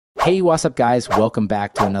Hey, what's up guys? Welcome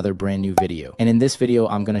back to another brand new video. And in this video,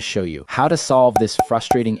 I'm going to show you how to solve this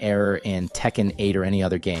frustrating error in Tekken 8 or any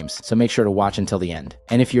other games. So make sure to watch until the end.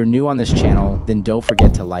 And if you're new on this channel, then don't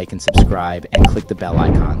forget to like and subscribe and click the bell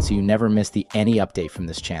icon so you never miss any update from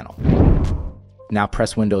this channel. Now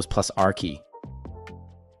press Windows plus R key.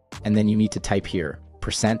 And then you need to type here,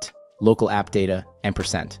 %, local app data, and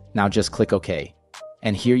 %. Now just click OK.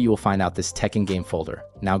 And here you will find out this Tekken game folder.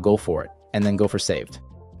 Now go for it, and then go for saved.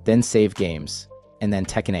 Then save games, and then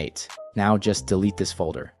Tekken 8. Now just delete this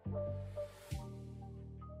folder.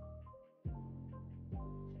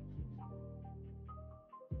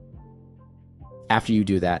 After you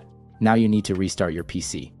do that, now you need to restart your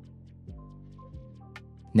PC.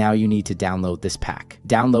 Now you need to download this pack.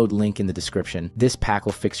 Download link in the description. This pack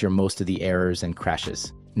will fix your most of the errors and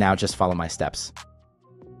crashes. Now just follow my steps.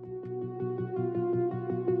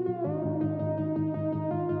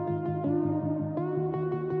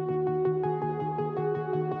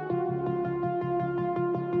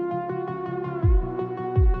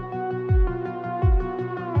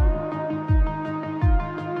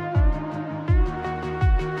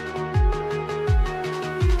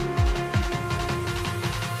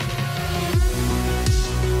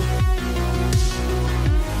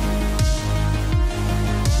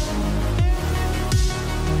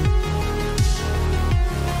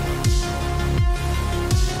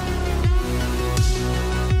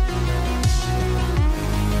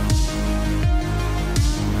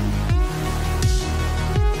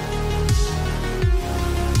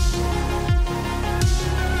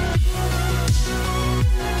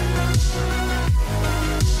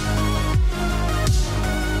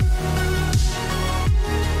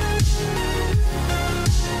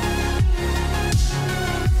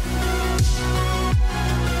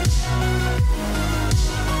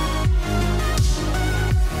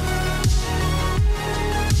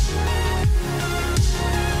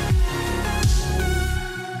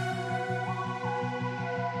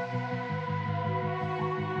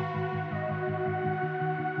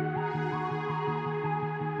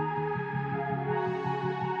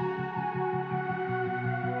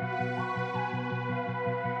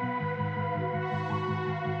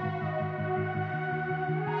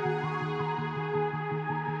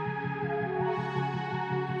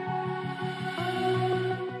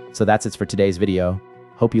 So that's it for today's video.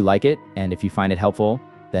 Hope you like it, and if you find it helpful,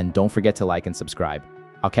 then don't forget to like and subscribe.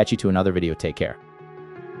 I'll catch you to another video. Take care.